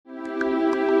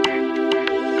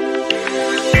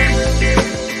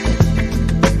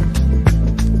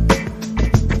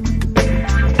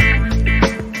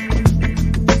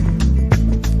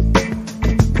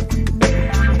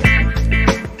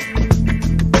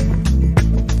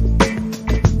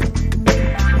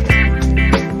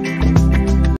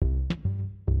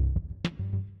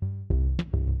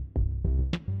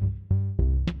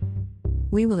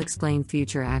We will explain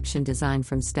future action design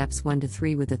from steps 1 to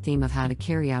 3 with a theme of how to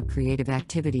carry out creative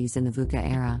activities in the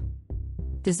VUCA era.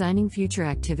 Designing future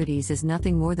activities is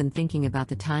nothing more than thinking about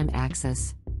the time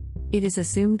axis. It is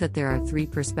assumed that there are 3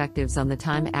 perspectives on the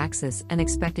time axis and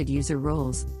expected user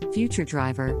roles: future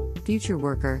driver, future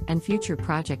worker, and future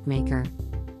project maker.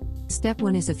 Step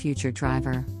 1 is a future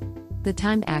driver. The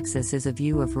time axis is a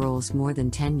view of roles more than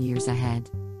 10 years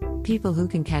ahead. People who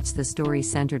can catch the story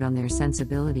centered on their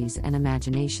sensibilities and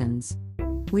imaginations.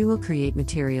 We will create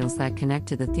materials that connect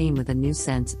to the theme with a new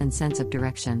sense of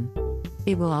direction.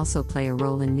 It will also play a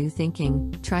role in new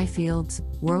thinking, tri-fields,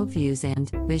 worldviews,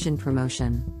 and vision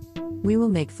promotion. We will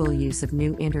make full use of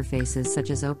new interfaces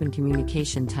such as open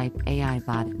communication type AI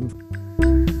bot and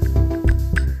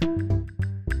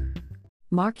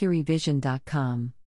MercuryVision.com.